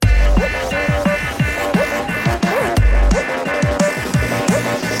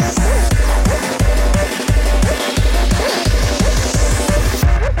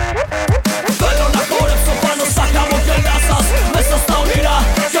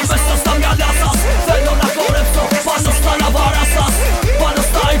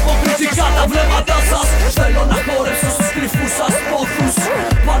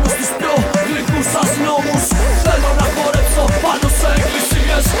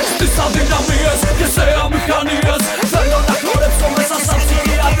τις αδυναμίες και σε αμηχανίες. Θέλω να χορέψω μέσα σαν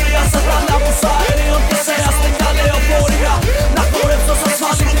ψυχιατρία, σε θαλάμους αερίων και σε αστικά λεωφορεία. Να χορέψω σαν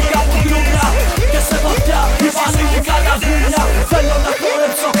ασφαλιστικά μπουντρούνια και σε βαθιά υφαλίτικα λαγούνια. Θέλω να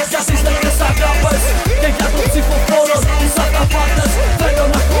χορέψω για τις νεκρές αγάπες και για τον ψηφοφόρο τις αυταπάτες. Θέλω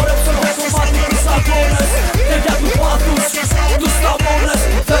να χορέψω για κομματικούς αγώνες και για τους πάθους τους θαμώνες.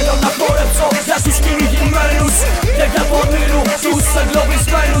 Θέλω να χορέψω για τους κυνηγημένους και για τον όνειρου τους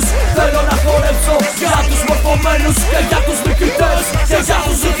εγκλωβισμένους. Θέλω να χορέψω για τους μορφωμένους και για τους νικητές και για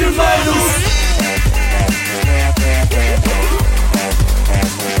τους νικημένους.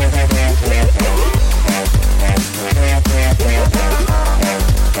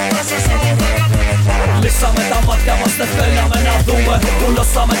 Κλείσαμε τα μάτια μας, δεν θέλαμε να δούμε.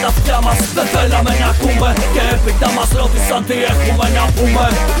 Πουλώσαμε τα αυτιά μας, δεν θέλαμε να ακούμε. Και έπειτα μας ρώτησαν τι έχουμε να πούμε.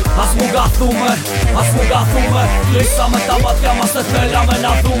 Ας μου καθούμε, ας μου καθούμε. Κλείσαμε τα μάτια μας, δεν θέλαμε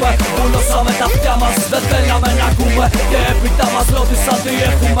να δούμε. Πουλώσαμε τα αυτιά μας, δεν θέλαμε να ακούμε. Και έπειτα μας ρώτησαν τι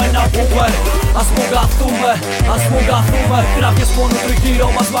έχουμε να πούμε. Ας μου καθούμε, ας μου καθούμε. Κραυγές πόνου τριγύρω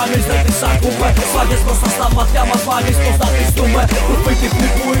μας, μα εμείς δεν τις ακούμε. Σφάγες μπροστά στα μάτια μας, μα εμείς πώς θα τις δούμε. Κουφί τυφλοί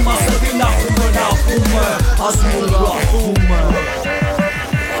που είμαστε, τι να έχουμε να πούμε. Ας μου καθούμε.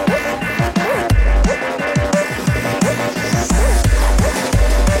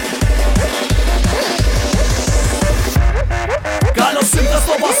 Καλώς ήρθες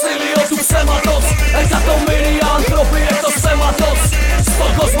στο βασίλειο του ψέματος. Εκατομμύρια άνθρωποι εκτός αίματος.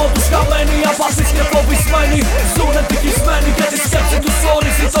 Στον κόσμο τους χαμένοι, απαθείς και φοβισμένοι. Ζουν ευτυχισμένοι και τη σκέψη τους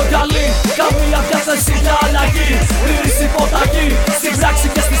ορίζει το γυαλί. Καμία διάθεση για αλλαγή, πλήρης υποταγή. Στην πράξη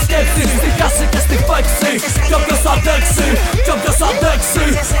και στη σκέψη, στη χάση και στη φέξη. Κι όποιος αντέξει, κι όποιος αντέξει,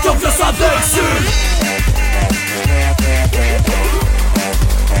 κι όποιος αντέξει.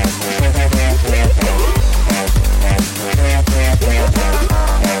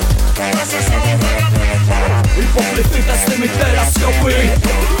 Υποκληθείτε στη μητέρα σιωπή.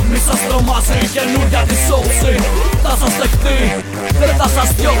 Μη σας τρομάζει η καινούρια της όψη. Θα σας δεχτεί, δεν θα σας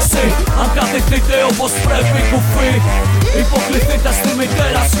διώξει. Αν κρατηθείτε όπως πρέπει κουφί. Υποκληθείτε στη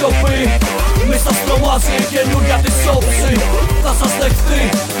μητέρα σιωπή. Μη σας τρομάζει η καινούρια της όψη. Θα σας δεχτεί,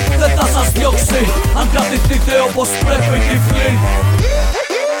 δεν θα σας διώξει. Αν κρατηθείτε όπως πρέπει τυφλοί.